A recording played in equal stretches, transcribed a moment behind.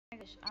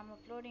guys, I'm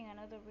uploading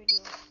another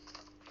video.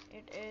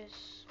 It is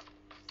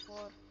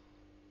for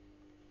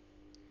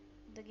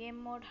the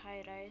game mode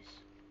High Rise.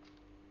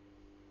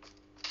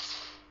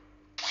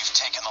 We've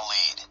taken the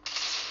lead.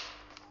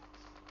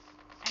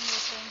 And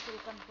we're playing full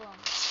confirm.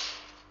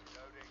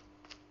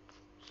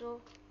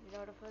 So,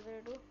 without further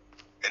ado,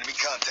 Enemy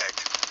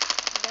contact.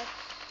 let's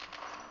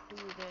do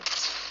this.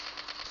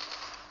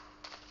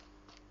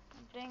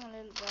 I'm playing a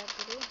little bad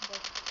today,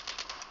 but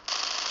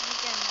we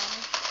can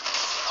manage.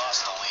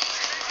 Lost the lead.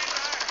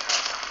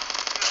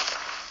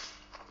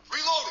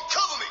 Reloading,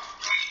 cover me!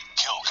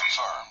 Kill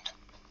confirmed.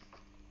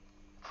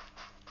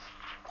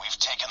 We've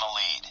taken the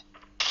lead.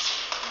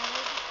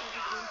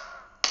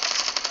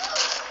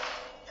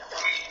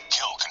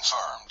 Kill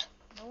confirmed.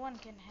 No one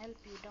can help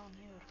you down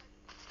here.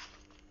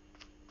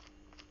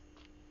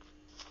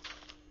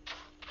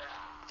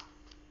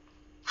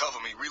 Cover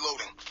me,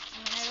 reloading. I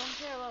mean, I don't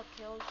care about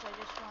kills, I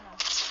just wanna,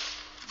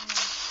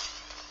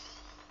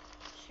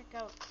 check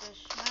out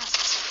this map.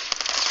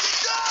 Get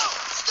down!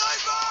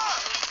 Sniper!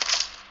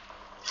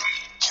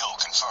 Kill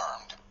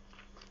confirmed.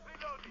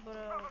 But,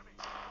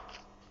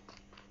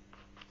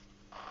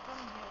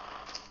 come here.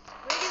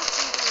 Where do you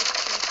think it is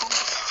taking?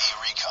 UAV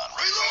recon.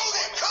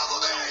 Reloading! Cover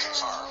me!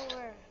 Confirmed.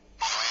 Nowhere.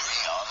 UAV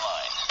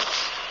online.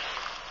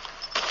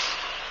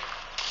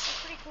 That's a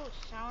pretty cool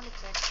sound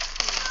effect.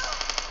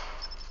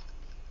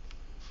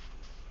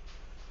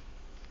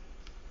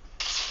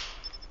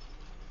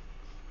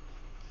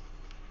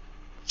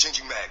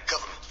 Changing mag,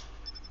 cover me.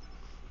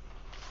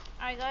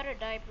 I gotta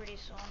die pretty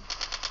soon.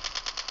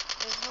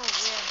 There's no way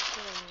I'm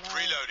still alive.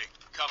 Reloading,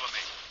 cover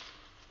me.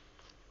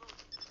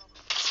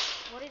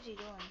 What is he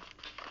doing?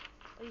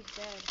 Oh, he's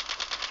dead.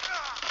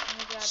 Oh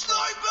my god.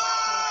 Sniper!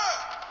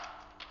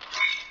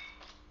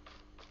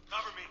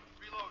 Cover me,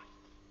 reloading.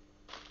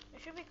 They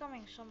should be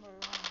coming somewhere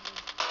around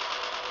here.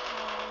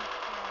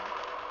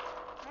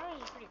 That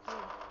is pretty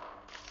cool.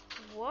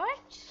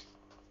 What?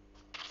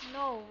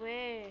 No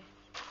way.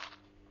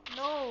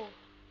 No.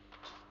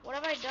 What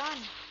have I done?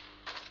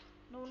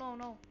 No, no,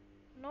 no.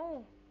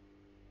 No.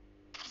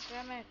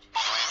 Damn it.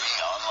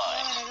 UAV online.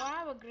 Damn it, I don't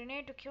have a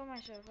grenade to kill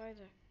myself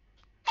either.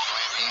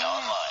 UAV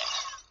online.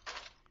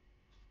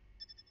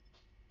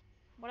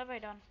 What have I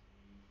done?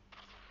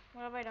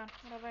 What have I done?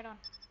 What have I done?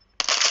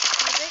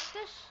 Can I break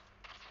this?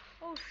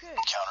 Oh shit.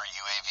 Counter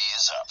UAV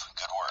is up.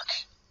 Good work.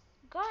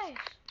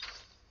 Guys.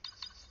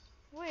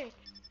 Wait.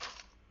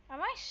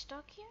 Am I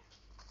stuck here?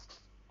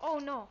 Oh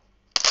no.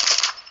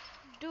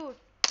 Dude.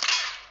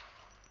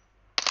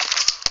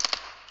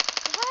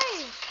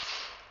 Guys.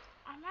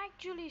 I'm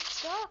actually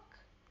stuck.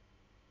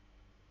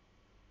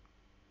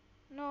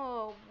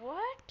 No,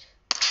 what?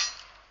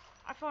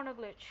 I found a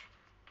glitch.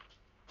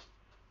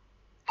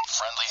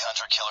 Friendly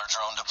hunter-killer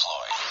drone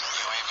deployed.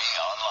 UAV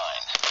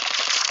online.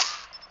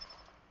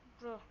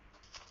 Bro.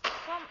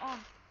 Come on.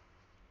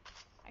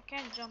 I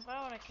can't jump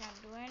out, I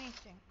can't do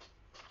anything.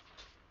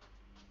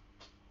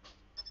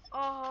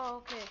 Oh,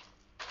 okay.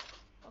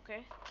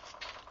 Okay.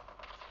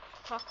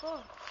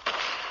 Parkour.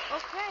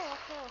 Okay.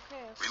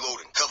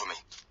 Reloading, cover me.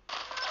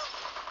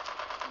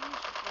 I'm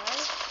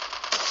surprised.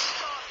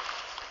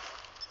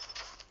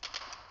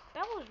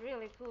 That was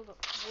really cool though.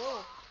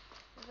 Whoa.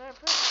 Is that a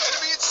person?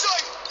 Enemy in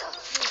sight!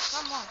 Wait,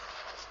 come on.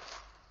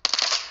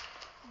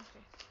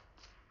 Okay.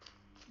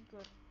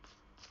 Good.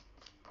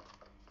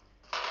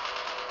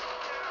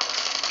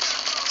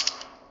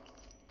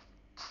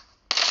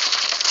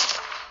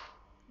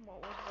 What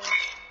was that?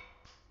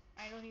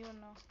 I don't even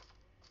know.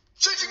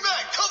 Changing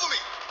mag, cover me!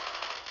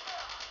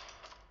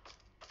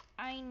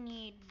 I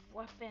need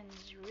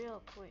weapons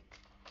real quick.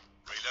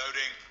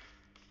 Reloading.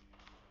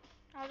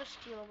 I'll just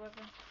steal a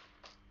weapon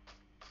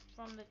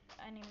from the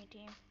enemy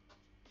team.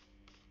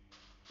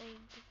 They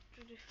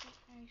to defeat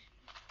ice.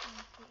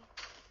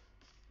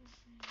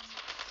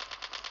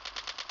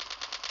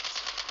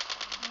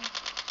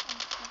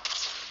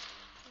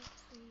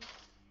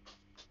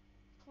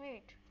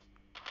 Wait.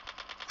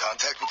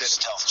 Contact with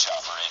stealth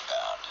chopper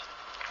inbound.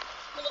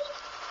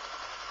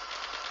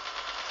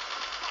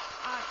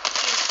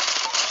 Shit.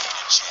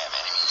 Jam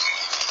enemy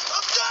UAV.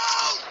 I'm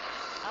down!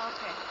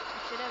 Okay. I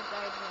should have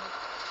died there.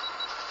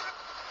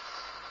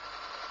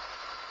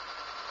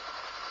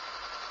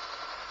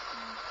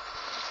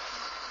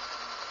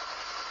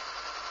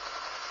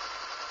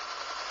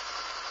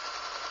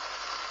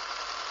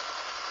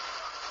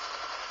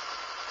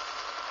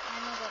 I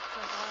know that's a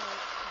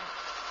hard part.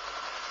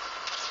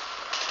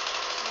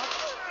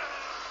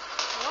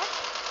 What?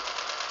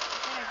 Where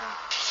can I go?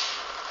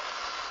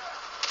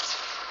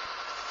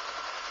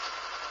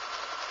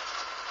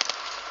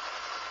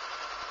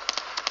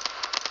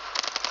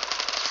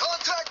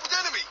 Contact with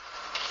enemy!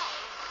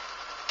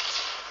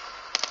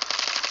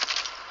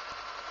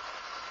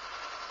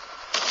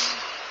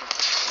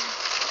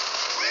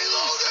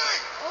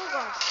 Reloading! Oh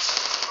god.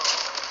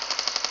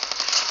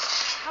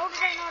 How did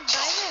I not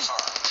die then?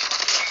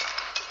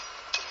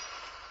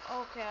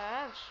 Okay, I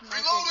have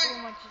sniped too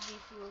much G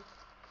fuel.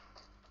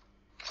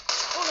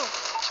 Oh no!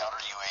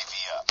 Counter UAV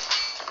up.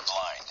 They're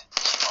blind.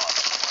 Keep on.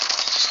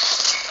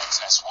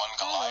 S1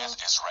 Goliath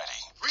is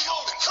ready.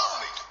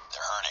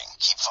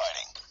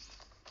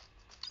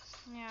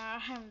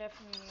 I'm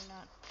definitely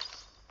not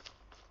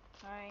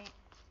high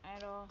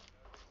at all.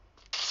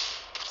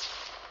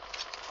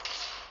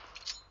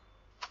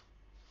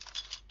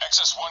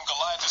 XS-1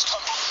 Goliath is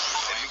coming.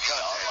 Enemy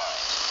contact.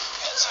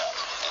 Heads up.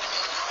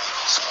 Enemy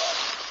UAV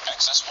spotted.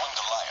 XS-1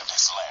 Goliath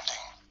is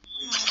landing.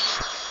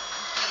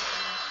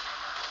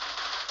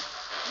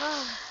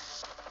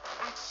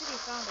 I actually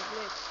found a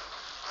glitch.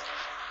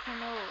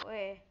 No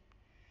way.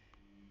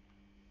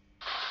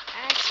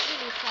 I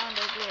actually found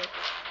a glitch.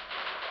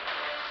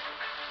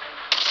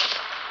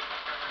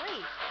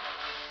 Wait.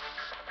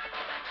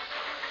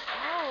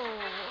 Oh,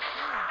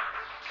 okay.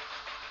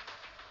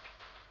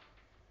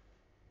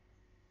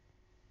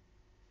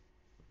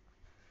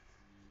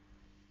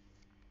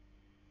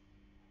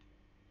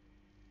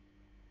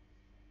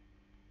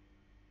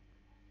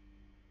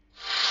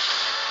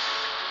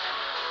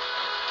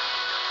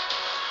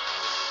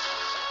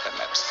 That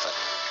map's fun.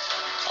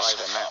 I like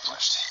that map.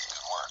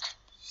 Good work.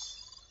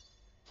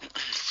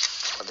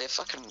 But they're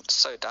fucking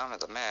so dumb at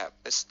the map.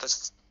 It's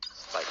this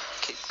like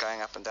keep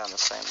going up and down the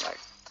same like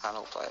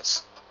tunnel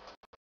place.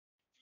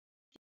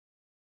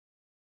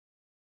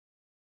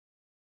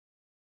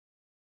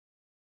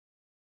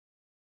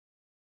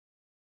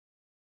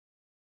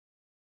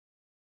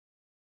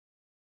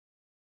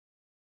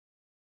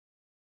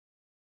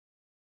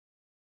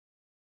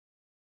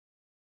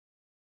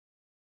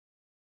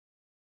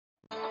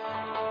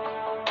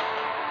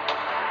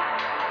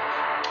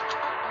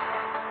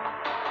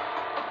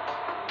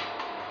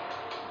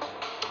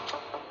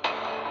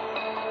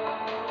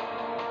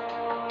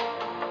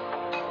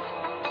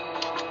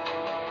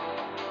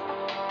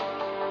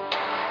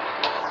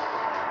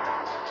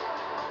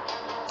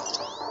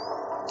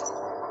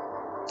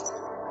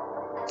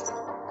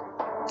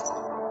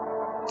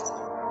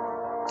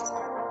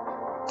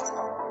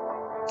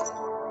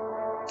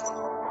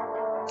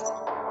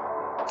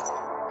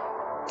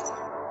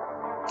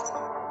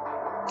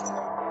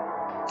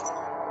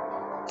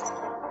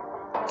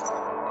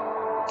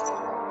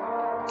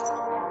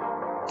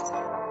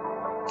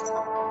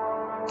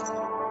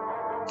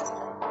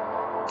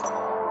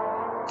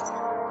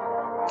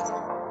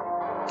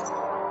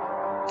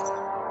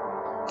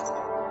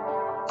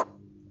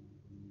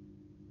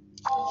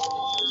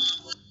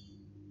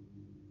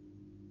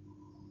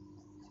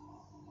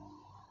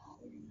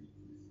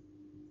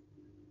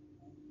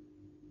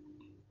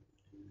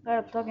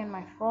 Gotta plug in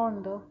my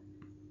phone though.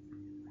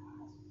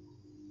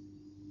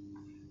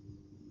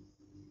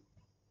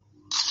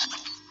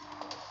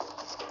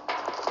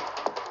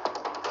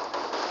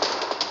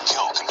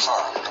 Kill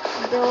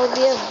confirmed. There will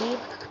be a beep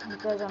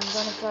because I'm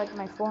gonna plug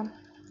my phone.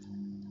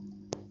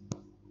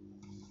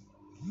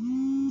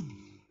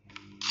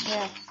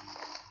 Yeah,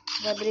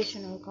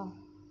 vibration will come.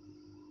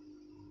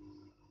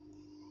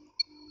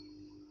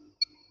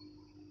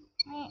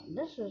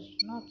 This is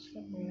not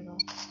slippery at all.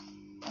 I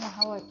don't know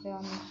how I play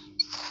on this.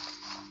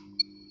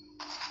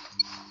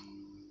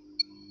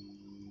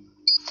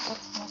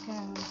 What can I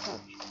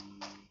touch?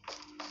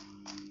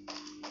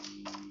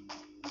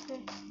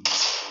 Okay.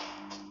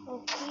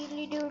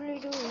 Okie doodly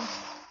doo.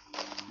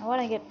 I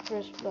wanna get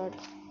first blood.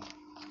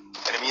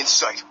 Enemy in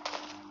sight.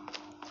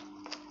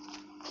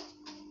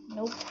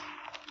 Nope.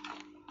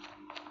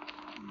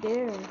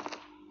 There.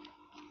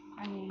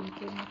 I mean,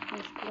 give me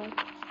first blood.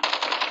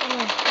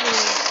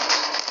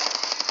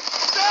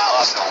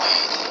 Lost the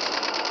lead.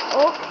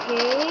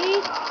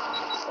 Okay.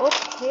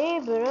 Okay,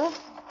 bruh.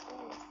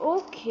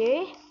 Okay.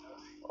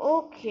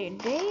 Okay,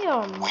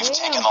 damn. We've Damn,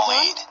 taken the son.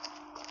 lead.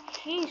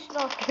 He's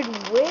knocking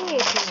way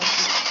too much.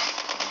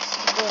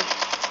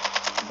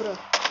 Bruh.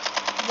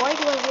 Why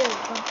do I hear it?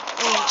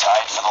 Oh,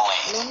 Tied for the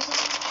lead.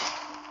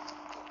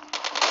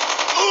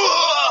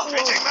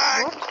 Changing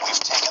mag. What?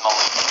 We've taken the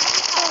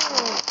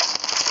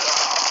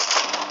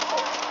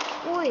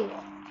Oh. Oi.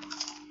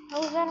 How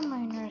is that a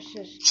minor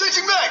assist?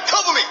 Changing mag.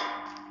 Cover me.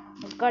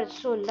 Oh god, it's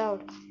so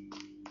loud.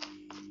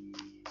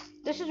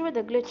 This is where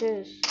the glitch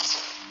is.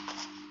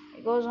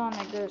 It goes on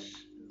like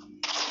this.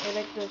 Yeah,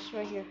 like this,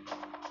 right here.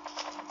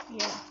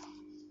 Yeah.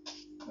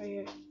 Right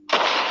here.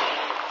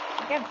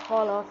 I can't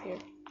fall off here.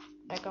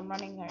 Like I'm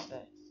running like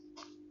that.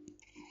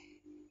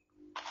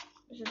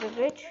 This is the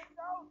glitch.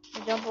 I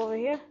jump over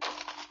here.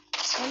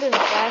 I'm doing a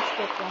fast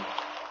kick one.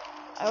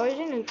 I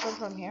originally fell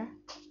from here.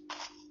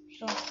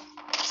 So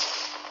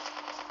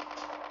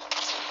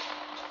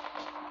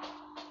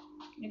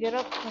you get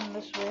up from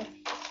this way.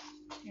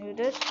 You do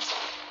this.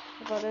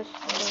 You go this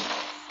and then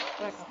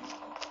back up.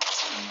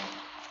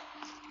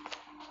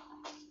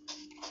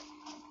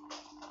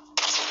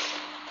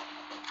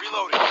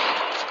 Reloading.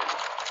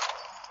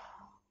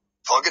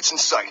 Targets in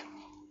sight.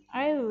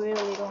 I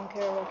really don't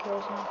care what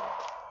kills me.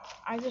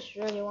 I just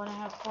really want to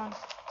have fun.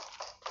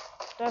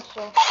 That's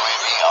all.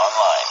 UAV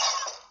online.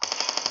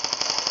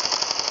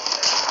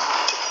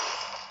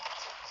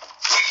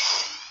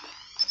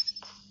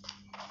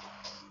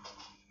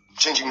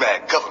 Changing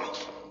mag. Cover me.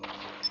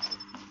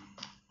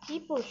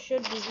 People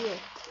should be here.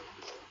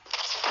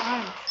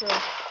 I'm sure.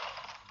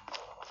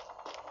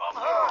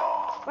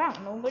 Wow,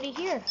 nobody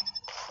here.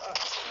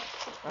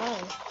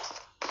 Surprise.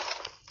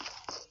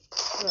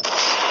 Bruh.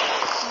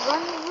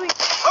 Run away.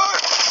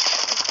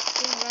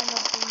 Some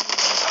random things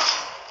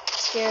are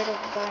scared of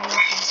dying or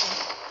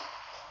something.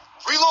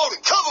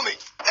 Reloading. Cover me.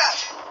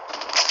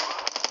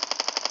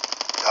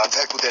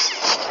 Contact with enemy.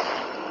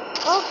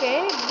 Okay,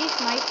 did he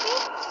snipe me?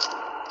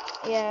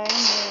 Yeah, I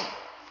knew it.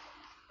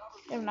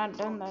 They have not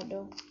done that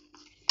though.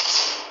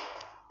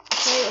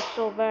 It was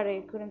so bad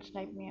he couldn't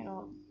snipe me at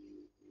all.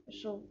 It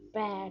was so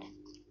bad.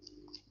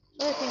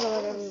 So I think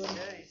about everybody.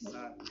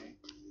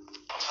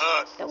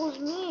 That was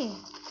me.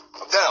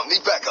 I'm down.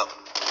 Need backup.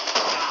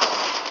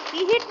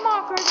 He hit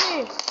marker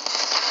me.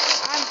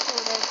 I'm so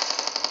dead.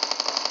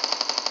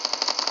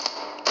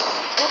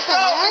 What the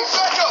hell? Need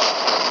backup.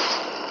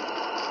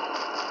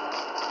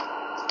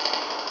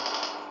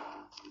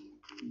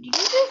 Did you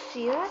just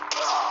see that?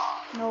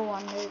 No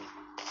one did.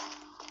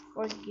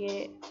 Forget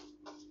it.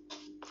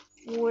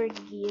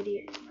 Forget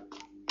it.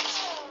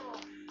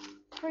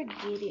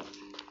 Forget it.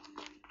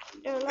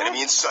 There are a lot Enemy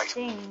in of sight.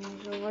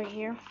 things over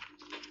here.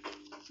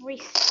 Very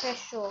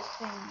special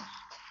things.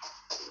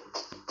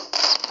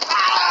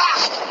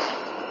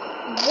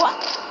 What?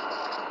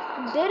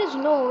 There is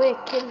no way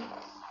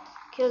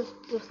kills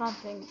the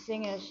something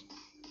thing is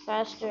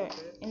faster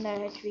in that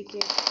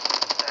HVK.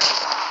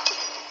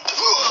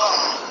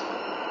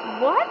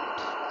 What?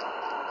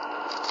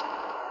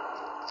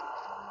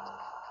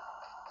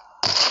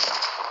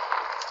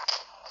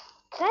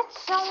 That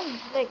sounds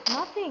like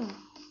nothing.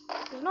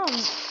 There's no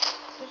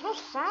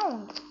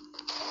sound.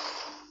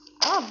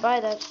 I wanna buy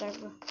that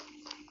sniper.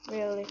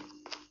 Really.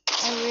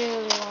 I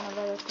really wanna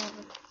buy that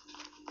sniper.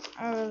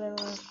 I really wanna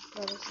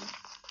buy that sniper.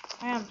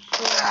 I am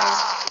so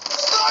angry.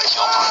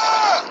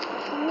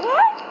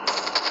 What?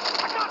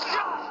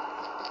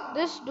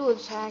 This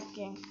dude's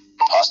hacking.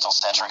 Hostile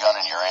sentry gun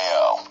in your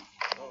AO.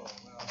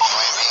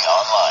 UAV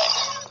online.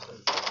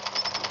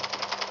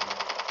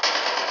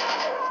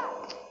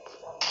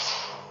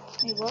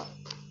 Hey, what?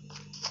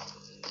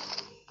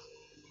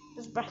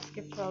 This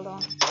basket fell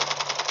down.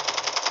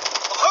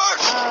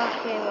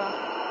 Okay, well.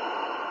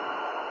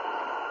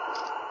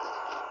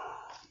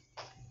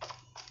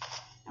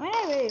 I mean, I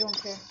really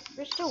don't care.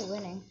 We're still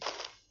winning.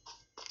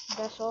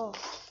 That's all.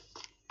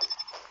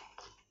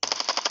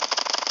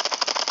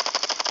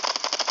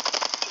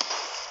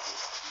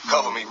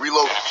 Cover me.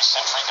 Reload. Enemy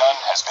sentry gun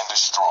has been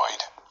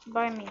destroyed.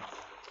 By me.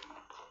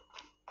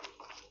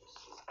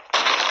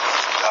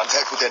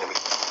 Contact with enemy.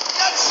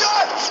 Got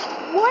shot!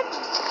 What?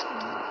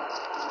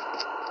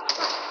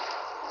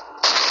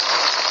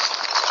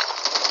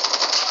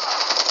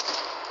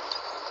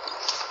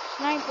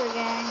 Sniper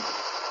gang.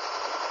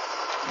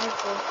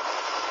 Let's go.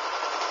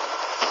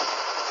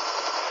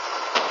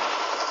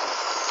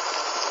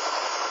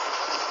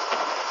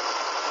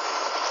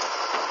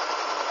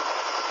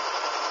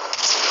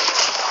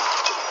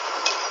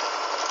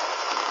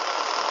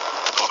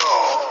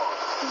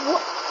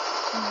 What?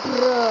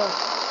 Bruh.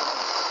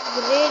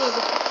 Really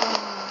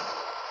disappointing.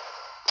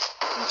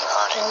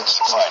 Hurting.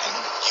 Keep fighting.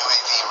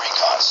 UAV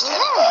recon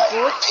standing by.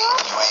 Repeat.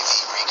 UAV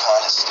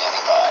recon is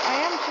standing by. I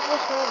am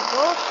supposed to have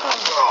ghost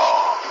guns.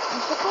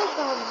 I'm supposed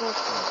to have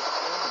ghost guns.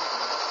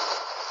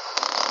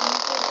 I'm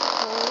supposed to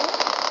hold it.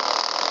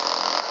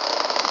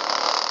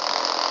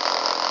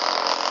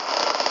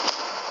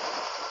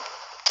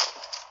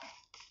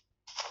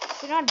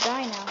 Do not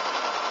die now.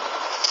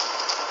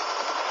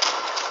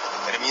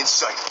 Enemy in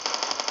sight.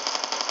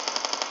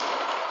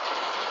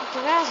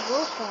 Because I have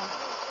ghost guns.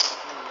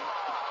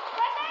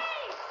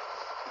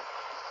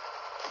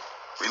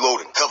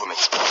 Reloading. Cover me.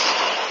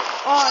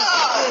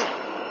 Oh, shit.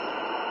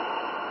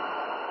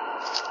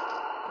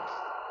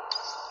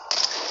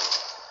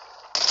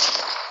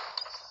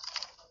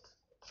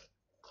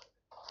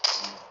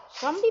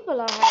 Some people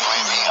are UAV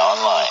hacking.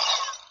 online.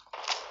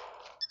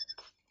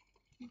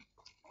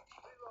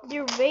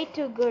 They're way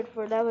too good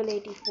for level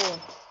 84.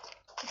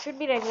 It should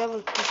be like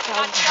level 2000.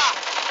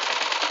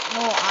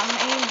 No, I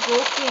ain't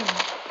joking.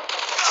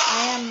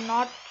 I am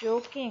not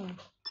joking.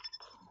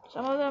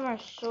 Some of them are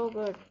so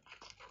good.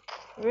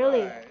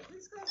 Really.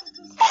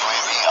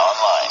 UAV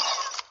online.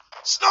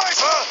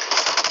 Sniper!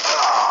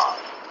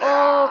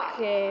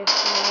 Okay,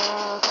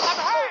 fuck.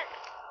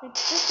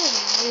 This is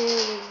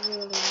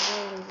really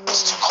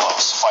It's too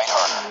close. Fight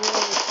harder.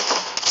 really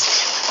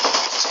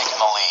We've taken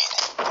the lead.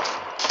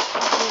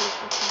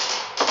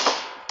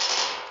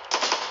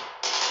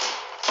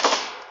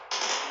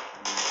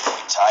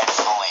 We tied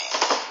for the lead.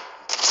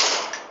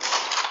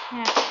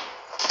 Yeah.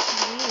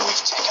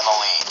 We've taken the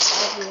lead.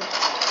 Obvious.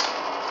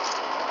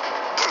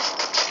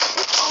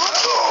 It's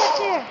obvious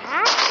they're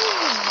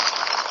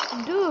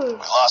hacking. Dude.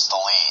 We lost the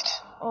lead.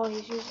 Oh, he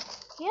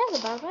has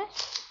a battle pass?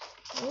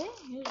 Really?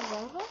 He has a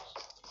battle pass?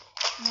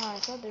 No, I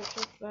thought they were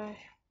so trash.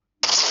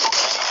 Ready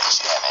to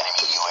jam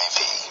enemy UAV.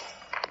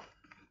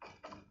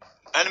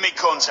 Enemy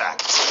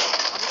contact.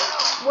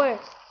 Where?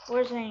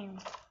 Where's aim?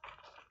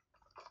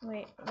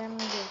 Wait, let me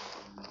just.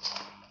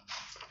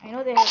 I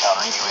know they have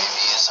Counter snipers.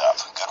 UAV is up.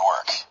 Good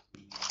work.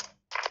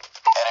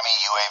 Enemy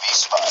UAV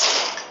spotted.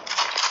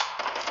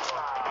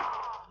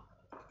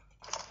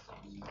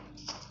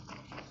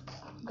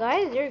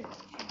 Guys, they're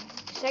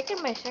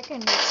second by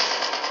second,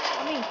 it's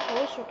coming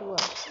closer to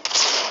us.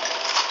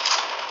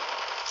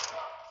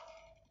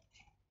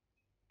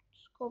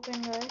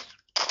 Scoping, guys.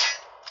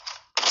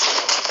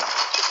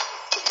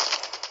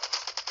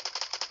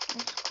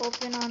 Let's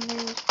scoping on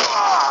these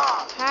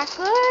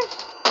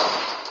hackers.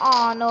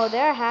 Oh no,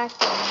 they're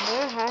hacking.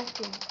 They're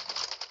hacking.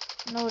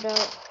 No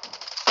doubt.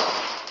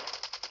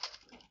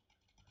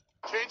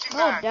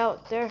 No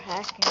doubt, they're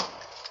hacking.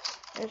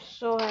 They're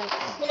so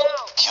hacking.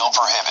 Kill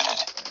prohibited.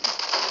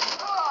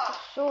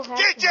 So hacking.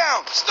 Get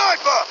down!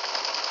 Sniper!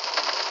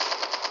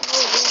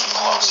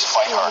 Close,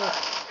 fight harder.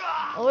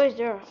 Always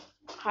there.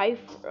 High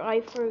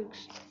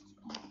Fergs.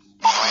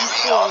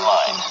 UAV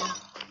online.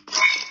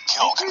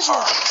 Kill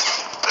confirmed.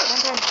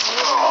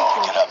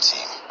 Get up,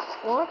 team.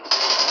 What?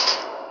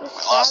 We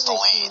lost the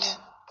lead.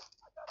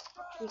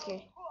 TK.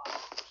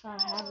 It's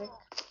not Havoc.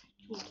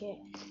 TK.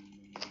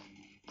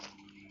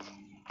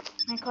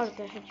 I call it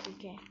the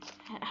HVK.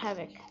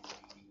 Havoc.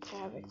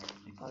 Havoc.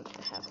 I call it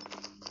the Havoc.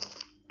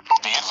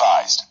 Be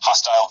advised.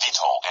 Hostile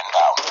VTOL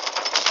inbound.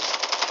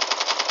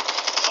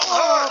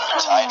 Oh,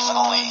 Tied for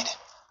the lead.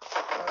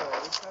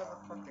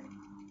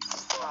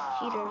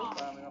 Cheaters.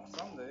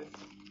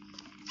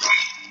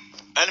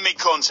 Enemy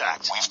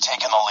contact. We've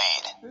taken the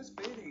lead. Who's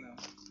feeding them?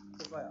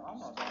 Because like I'm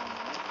not down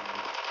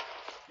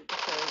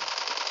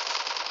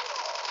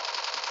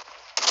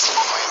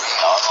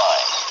UAV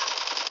online.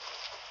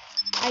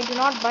 I do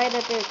not buy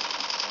that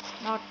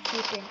it's not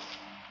cheating.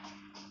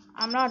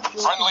 I'm not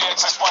joking. Friendly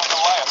XS-1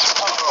 Goliath is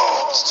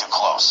coming. It's too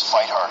close.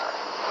 Fight harder.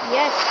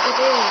 Yes, it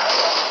is.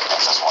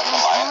 XS-1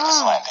 Goliath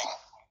is landing.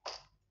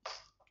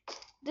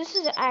 This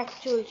is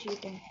actual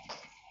cheating.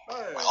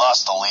 Hey, We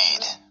lost the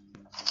lead.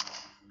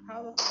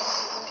 how the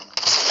fuck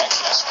is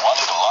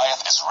XS-1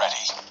 Goliath is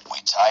ready. We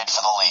tied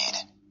for the lead.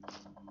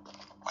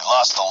 We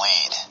lost the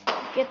lead.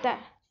 Get that.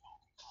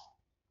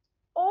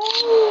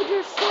 Oh,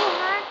 they're so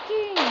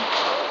hacking.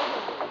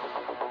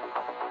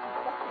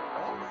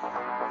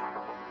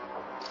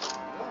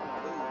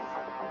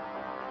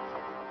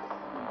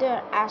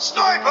 They're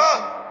actually hacking.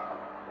 Sniper!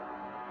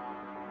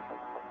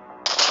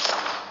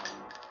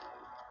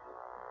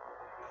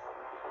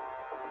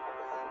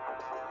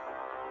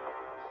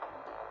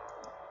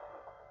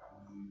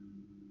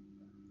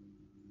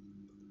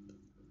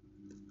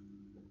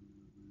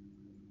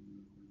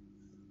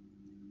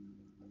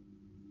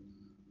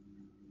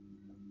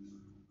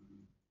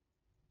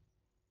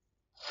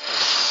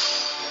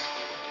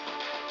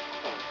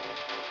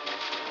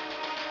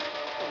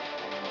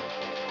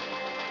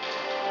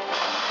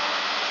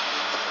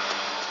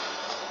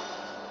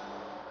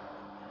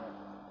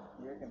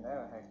 You reckon they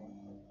were hacking?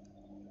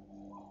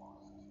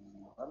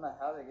 I don't know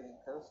how they're getting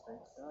kill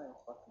streaks. They're not even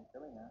fucking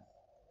killing us.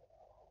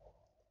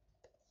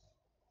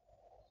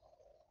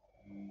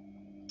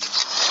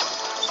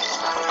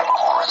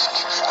 Poor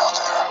execution out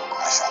there.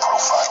 Mission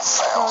profile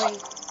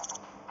failed.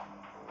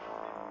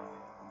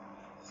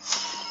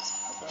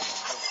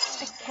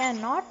 Sorry. I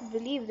cannot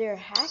believe they're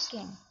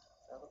hacking.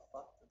 How the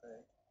fuck did they?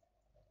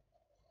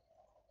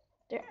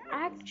 They're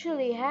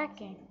actually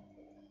hacking.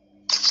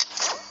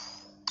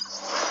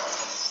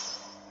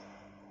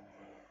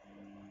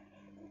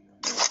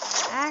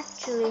 They're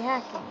actually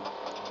hacking.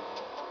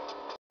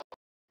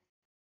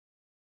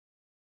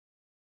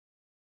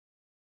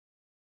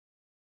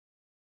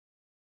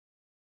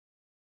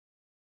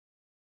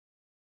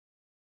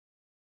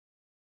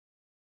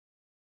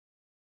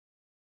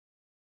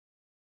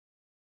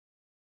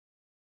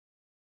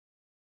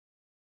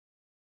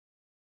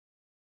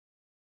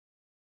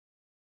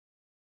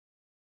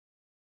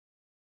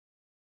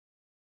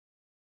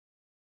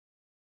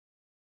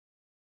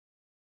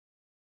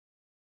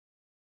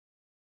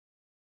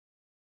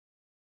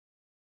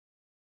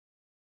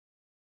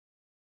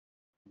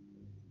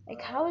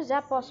 Like, how is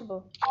that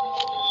possible?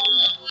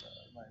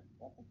 Like,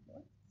 what the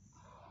fuck?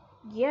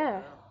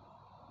 Yeah,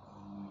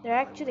 they're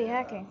actually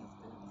hacking.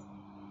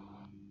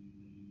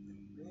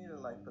 We need to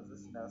like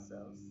position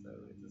ourselves so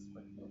it just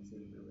fucking looks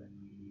everywhere.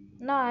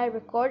 No, I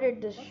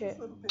recorded this What's shit. this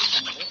little piece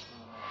on the left?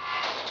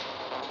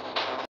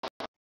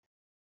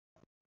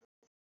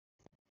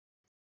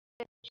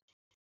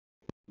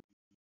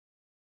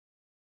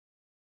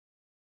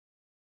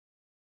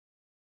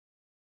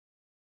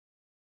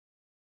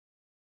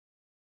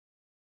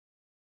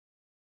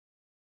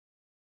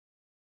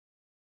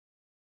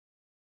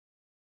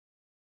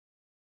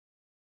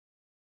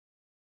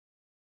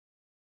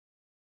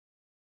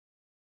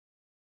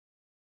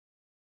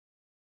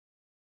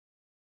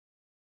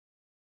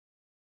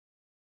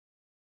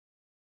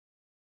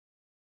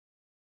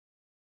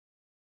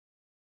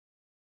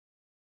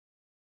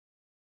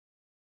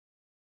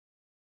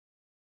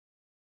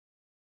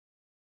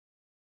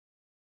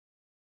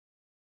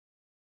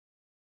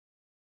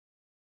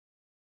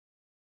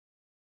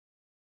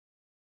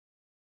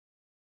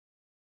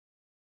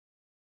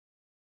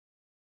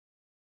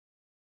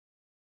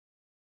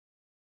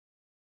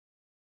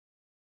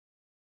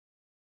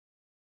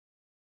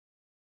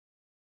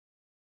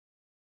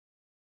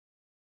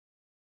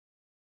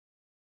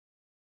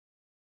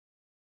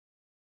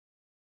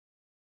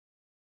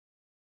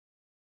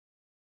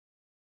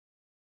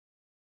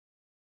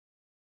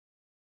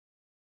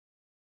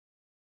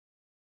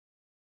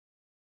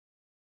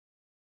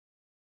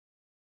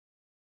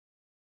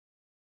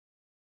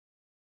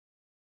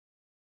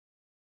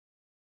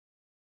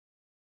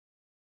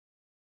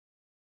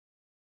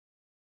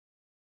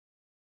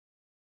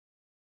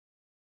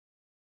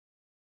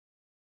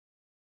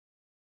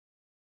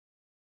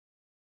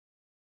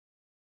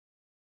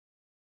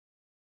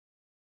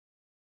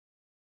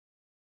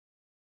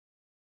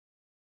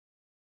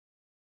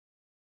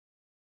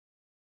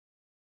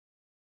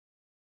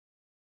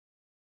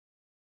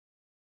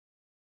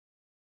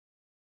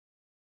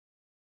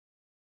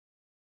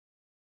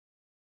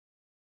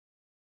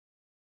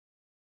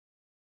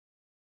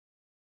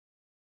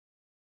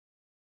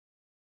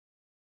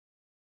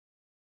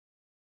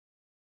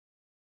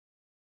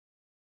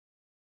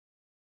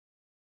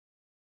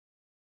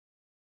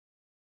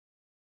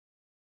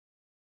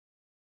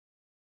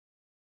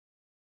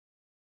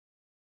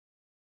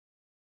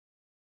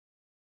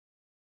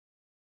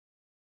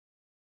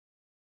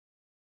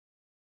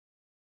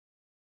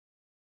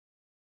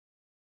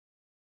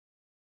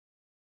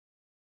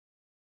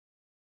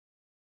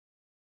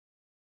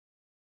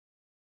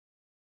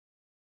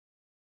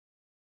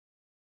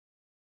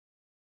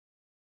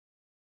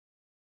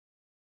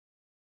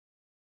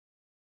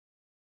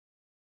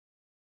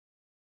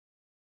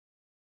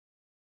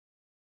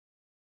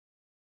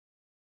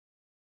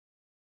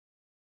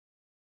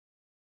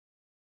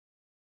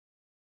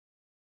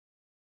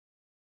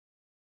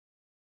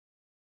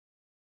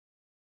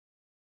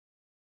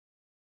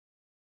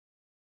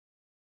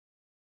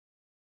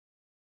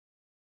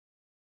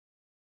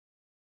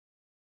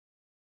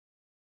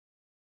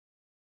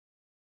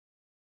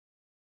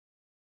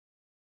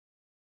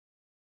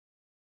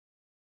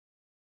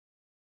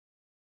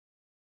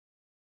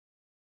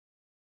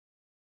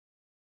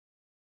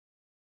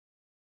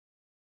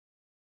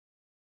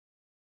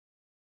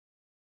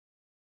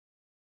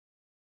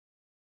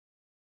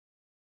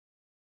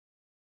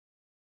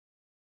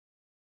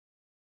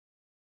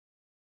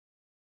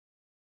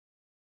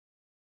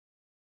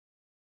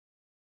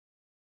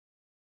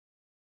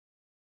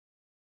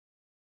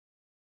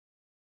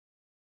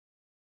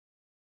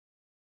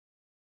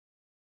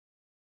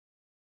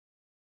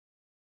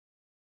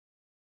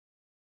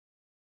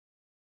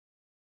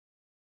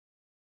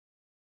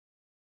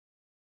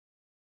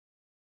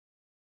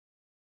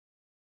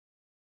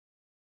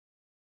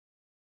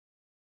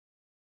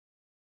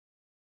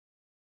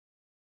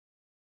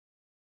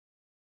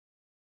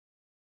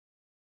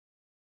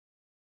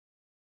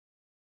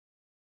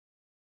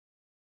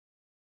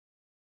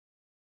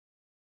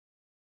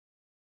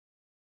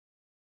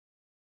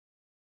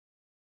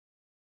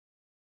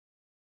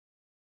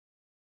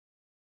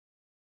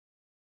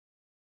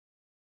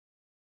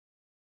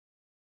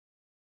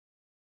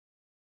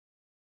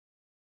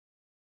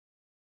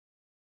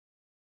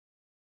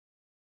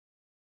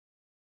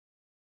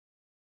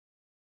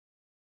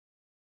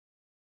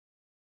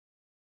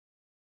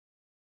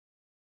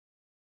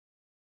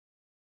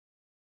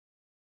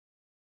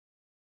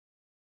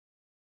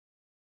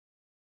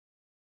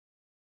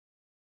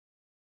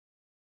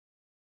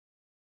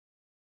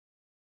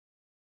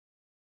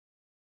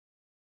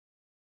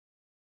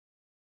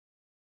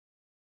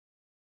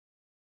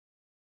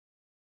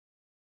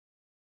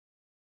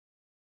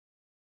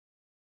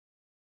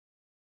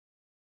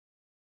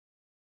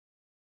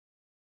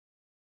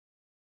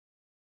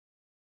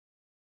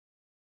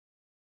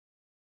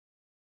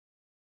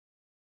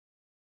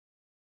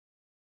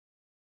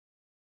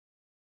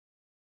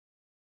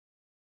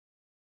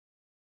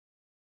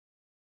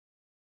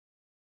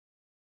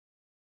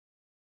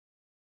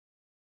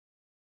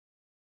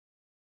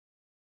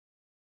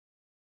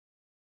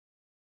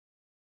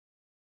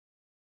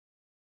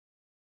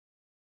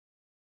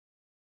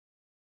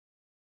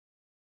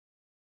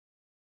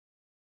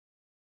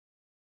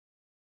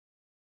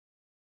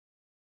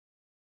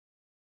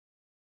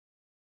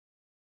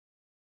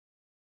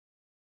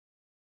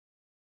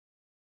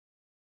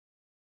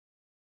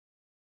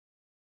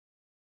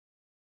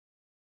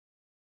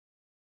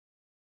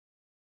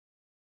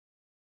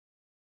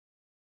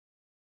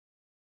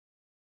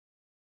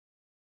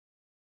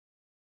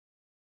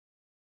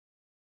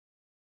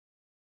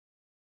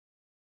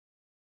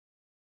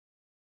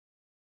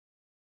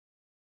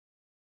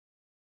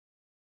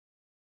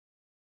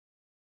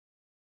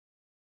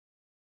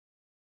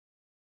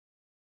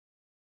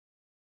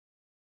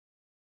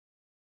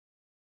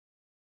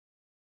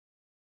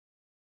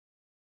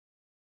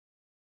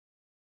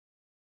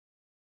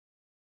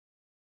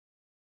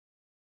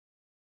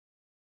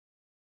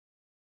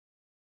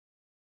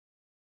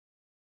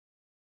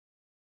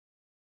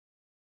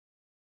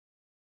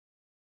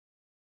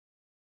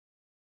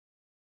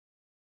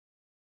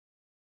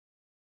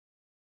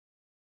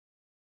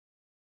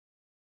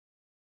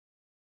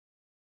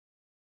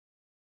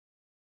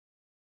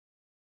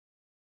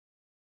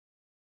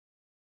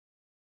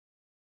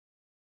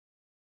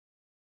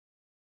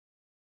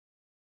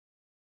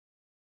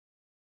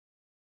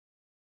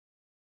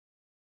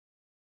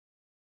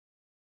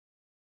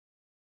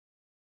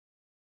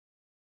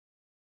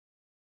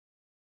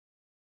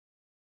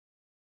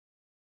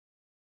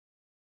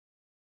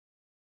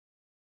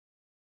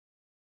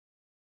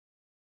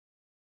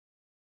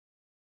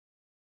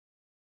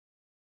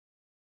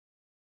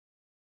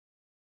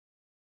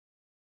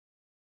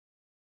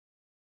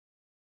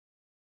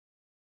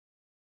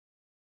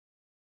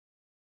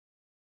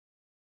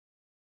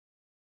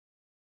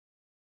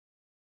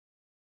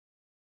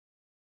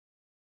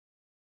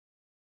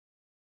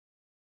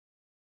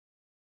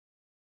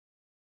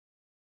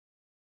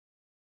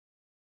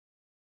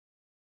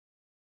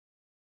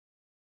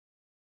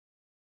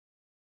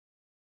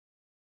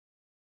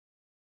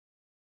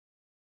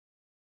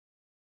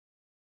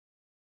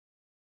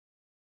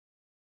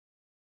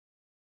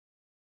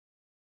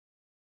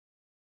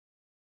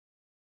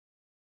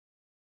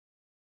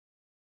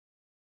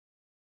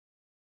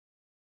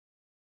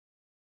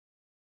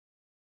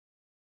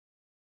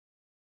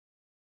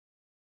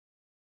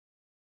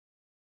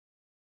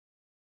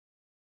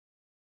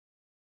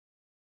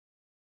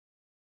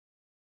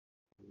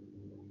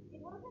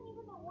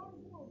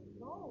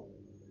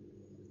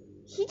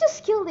 He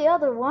just killed the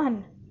other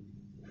one.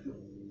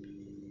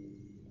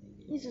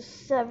 He's a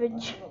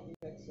savage.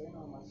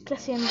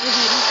 Classy and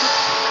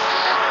brilliant.